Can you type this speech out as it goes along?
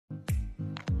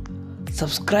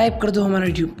Subscribe कर दो हमारा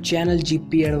यूट्यूब चैनल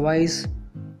जीपी एडवाइस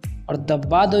और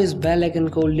दबा दो इस बेल आइकन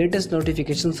को लेटेस्ट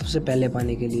नोटिफिकेशन सबसे पहले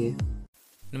पाने के लिए।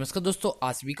 नमस्कार दोस्तों,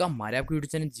 आज सभी का हमारे आपके यूट्यूब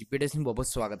चैनल जीपी एडवाइस में बहुत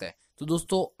स्वागत है। तो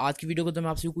दोस्तों आज की वीडियो को तो मैं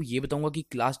आप सभी को ये बताऊंगा कि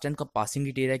क्लास 10 का पासिंग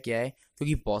क्राइटेरिया क्या है,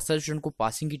 क्योंकि बहुत सारे स्टूडेंट को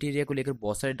पासिंग क्राइटेरिया को लेकर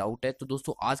बहुत सारे डाउट है। तो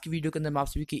दोस्तों आज की वीडियो के अंदर मैं आप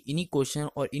सभी के इन्हीं क्वेश्चन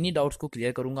और इन्हीं डाउट्स को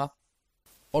क्लियर करूंगा।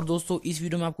 और दोस्तों इस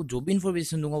वीडियो में आपको जो भी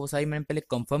इन्फॉर्मेशन दूंगा वो सारी मैंने पहले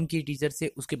कंफर्म की टीचर से,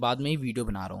 उसके बाद में ही वीडियो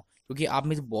बना रहा हूँ, क्योंकि आप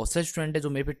में से बहुत सारे स्टूडेंट है जो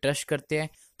मेरे पे ट्रस्ट करते हैं।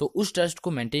 तो उस ट्रस्ट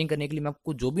को मेंटेन करने के लिए मैं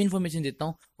आपको जो भी इन्फॉर्मेशन देता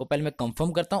हूँ वो पहले मैं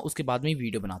कंफर्म करता हूँ, उसके बाद में ही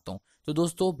वीडियो बनाता हूँ। तो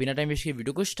दोस्तों बिना टाइम वेस्ट के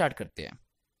वीडियो को स्टार्ट करते हैं।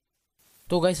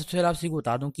 तो गाइस सबसे पहले आपसे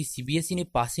बता दूं कि सीबीएसई ने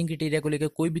पासिंग क्राइटेरिया को लेकर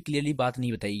कोई भी क्लियरली बात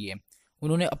नहीं बताई है।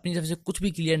 उन्होंने अपनी तरफ से कुछ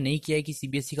भी क्लियर नहीं किया है कि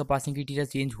सीबीएसई का पासिंग क्राइटेरिया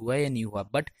चेंज हुआ है या नहीं हुआ।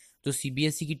 बट जो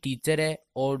सीबीएसई की टीचर है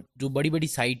और जो बड़ी बड़ी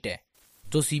साइट है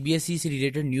जो सीबीएसई से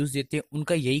रिलेटेड न्यूज़ देते हैं,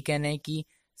 उनका यही कहना है कि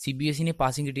सीबीएसई ने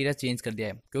पासिंग क्राइटेरिया चेंज कर दिया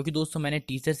है। क्योंकि दोस्तों मैंने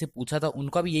टीचर से पूछा था,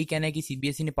 उनका भी यही कहना है कि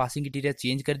सीबीएसई ने पासिंग क्राइटेरिया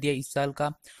चेंज कर दिया इस साल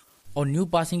का, और न्यू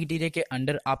पासिंग क्राइटेरिया के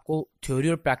अंडर आपको थ्योरी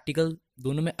और प्रैक्टिकल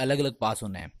दोनों में अलग अलग पास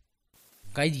होना है।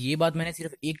 गाइज ये बात मैंने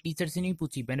सिर्फ एक टीचर से नहीं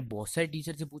पूछी, मैंने बहुत सारे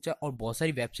टीचर से पूछा और बहुत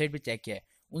सारी वेबसाइट पे चेक किया है।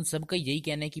 उन सबका यही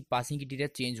कहना है कि पासिंग क्राइटेरिया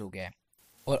चेंज हो गया है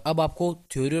और अब आपको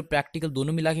थ्योरी और प्रैक्टिकल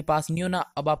दोनों मिला के पास नहीं होना,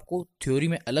 अब आपको थ्योरी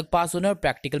में अलग पास होना है और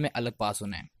प्रैक्टिकल में अलग पास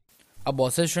होना है। अब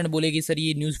बहुत सारे स्टूडेंट बोलेगी सर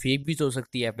ये न्यूज़ फेक भी तो हो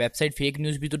सकती है, वेबसाइट फेक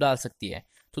न्यूज़ भी तो डाल सकती है।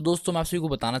 तो दोस्तों मैं आप सभी को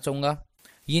बताना चाहूँगा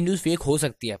ये न्यूज़ फेक हो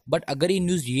सकती है, बट अगर ये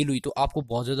न्यूज़ रियल हुई तो आपको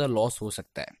बहुत ज़्यादा लॉस हो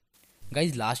सकता है।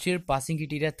 Guys last year passing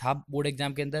criteria था बोर्ड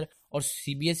एग्जाम के अंदर और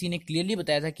सीबीएसई ने क्लियरली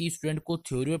बताया था कि स्टूडेंट को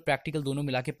थ्योरी और प्रैक्टिकल दोनों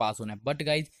मिला के पास होना है। बट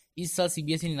गाइज इस साल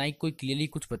सीबीएसई ने ना ही कोई क्लियरली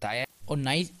कुछ बताया है और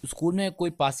ना ही स्कूल में कोई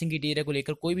पासिंग क्राइटेरिया को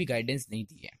लेकर कोई भी गाइडेंस नहीं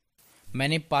दी है।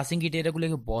 मैंने पासिंग क्राइटेरिया को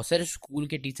लेकर बहुत सारे स्कूल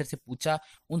के टीचर से पूछा,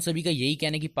 उन सभी का यही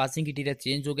कहना है कि पासिंग क्राइटेरिया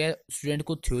चेंज हो गया, स्टूडेंट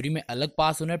को थ्योरी में अलग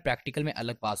पास होना है, प्रैक्टिकल में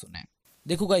अलग पास होना है।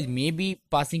 देखो गाइज मे भी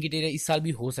पासिंग क्राइटेरिया इस साल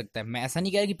भी हो सकता है, मैं ऐसा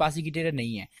नहीं कह रहा कि पासिंग क्राइटेरिया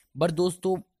नहीं है। बट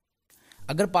दोस्तों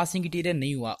अगर पासिंग क्राइटेरिया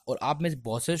नहीं हुआ और आप में से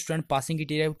बहुत सारे स्टूडेंट पासिंग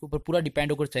क्राइटेरिया के ऊपर पूरा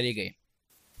डिपेंड होकर चले गए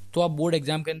तो आप बोर्ड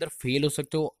एग्जाम के अंदर फेल हो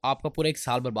सकते हो, आपका पूरा एक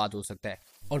साल बर्बाद हो सकता है।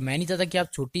 और मैं नहीं चाहता कि आप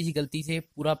छोटी सी गलती से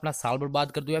पूरा अपना साल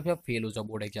बर्बाद कर दो या फिर आप फेल हो जाओ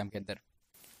बोर्ड एग्जाम के अंदर।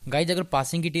 गाइज अगर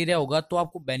पासिंग क्राइटेरिया होगा तो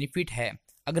आपको बेनिफिट है,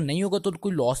 अगर नहीं होगा तो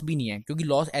कोई लॉस भी नहीं है। क्योंकि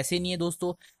लॉस ऐसे नहीं है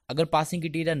दोस्तों, अगर पासिंग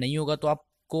क्राइटेरिया नहीं होगा तो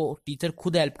आपको टीचर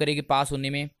खुद हेल्प करेगी पास होने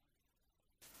में,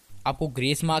 आपको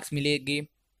ग्रेस मार्क्स मिलेंगे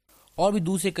और भी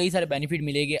दूसरे कई सारे बेनिफिट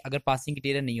मिलेंगे अगर पासिंग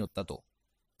क्राइटेरिया नहीं होता तो।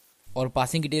 और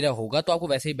पासिंग क्राइटेरिया होगा तो आपको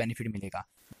वैसे ही बेनिफिट मिलेगा।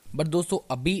 बट दोस्तों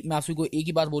अभी मैं आप सभी को एक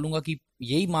ही बात बोलूंगा कि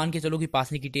यही मान के चलो कि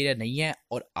पासिंग क्राइटेरिया नहीं है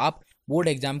और आप बोर्ड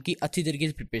एग्जाम की अच्छी तरीके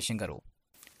से प्रिपरेशन करो।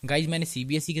 गाइज मैंने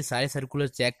सीबीएसई के सारे सर्कुलर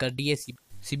चेक कर दिए,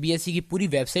 सीबीएसई की पूरी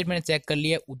वेबसाइट मैंने चेक कर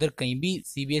लिया है, उधर कहीं भी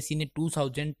सीबीएसई ने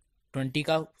 2020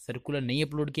 का सर्कुलर नहीं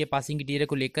अपलोड किया पासिंग क्राइटेरिया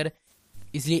को लेकर।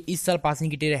 इसलिए इस साल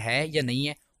पासिंग क्राइटेरिया है या नहीं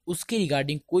है उसके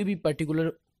रिगार्डिंग कोई भी पर्टिकुलर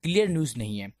क्लियर न्यूज़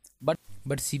नहीं है।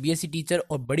 बट सीबीएसई टीचर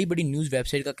और बड़ी बड़ी न्यूज़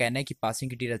वेबसाइट का कहना है कि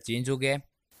पासिंग क्राइटेरिया चेंज हो गया है।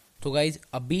 तो गाइज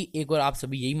अभी एक बार आप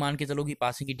सभी यही मान के चलो कि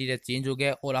पासिंग क्राइटेरिया चेंज हो गया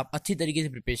है और आप अच्छी तरीके से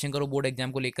प्रिपरेशन करो बोर्ड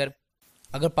एग्जाम को लेकर।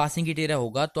 अगर पासिंग क्राइटेरिया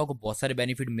होगा तो आपको बहुत सारे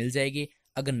बेनिफिट मिल जाएंगे,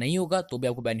 अगर नहीं होगा तो भी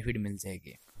आपको बेनिफिट मिल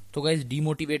जाएंगे। तो गाइज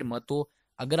डीमोटिवेट मत हो।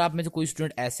 अगर आप में से कोई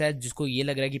स्टूडेंट ऐसा है जिसको ये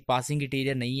लग रहा है कि पासिंग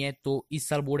क्राइटेरिया नहीं है तो इस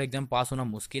साल बोर्ड एग्जाम पास होना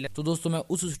मुश्किल है, तो दोस्तों मैं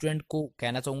उस स्टूडेंट को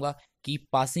कहना चाहूँगा कि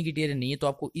पासिंग क्राइटेरिया नहीं है तो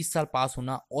आपको इस साल पास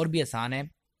होना और भी आसान है,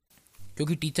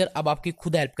 क्योंकि टीचर अब आपकी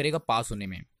खुद हेल्प करेगा पास होने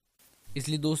में।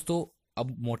 इसलिए दोस्तों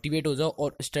अब मोटिवेट हो जाओ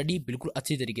और स्टडी बिल्कुल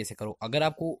अच्छी तरीके से करो। अगर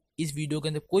आपको इस वीडियो के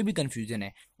अंदर कोई भी कंफ्यूजन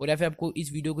है और या फिर आपको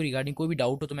इस वीडियो को रिगार्डिंग कोई भी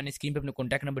डाउट हो तो मैंने स्क्रीन पे अपने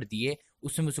कॉन्टैक्ट नंबर दिए,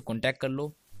 उससे मुझसे कॉन्टैक्ट कर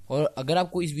लो। और अगर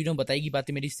आपको इस वीडियो में बताई गई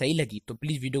बातें मेरी सही लगी तो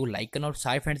प्लीज़ वीडियो को लाइक करना और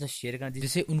सारे फ्रेंड्स से शेयर करना,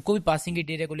 जिससे उनको भी पासिंग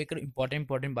क्राइटेरिया को लेकर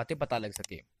इंपॉर्टेंट बातें पता लग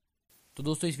सके। तो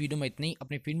दोस्तों इस वीडियो में इतना ही,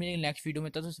 अपने फिर मिलेंगे नेक्स्ट वीडियो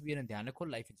में, तब तक सभी ध्यान रखो,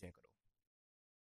 लाइफ एंजॉय करो।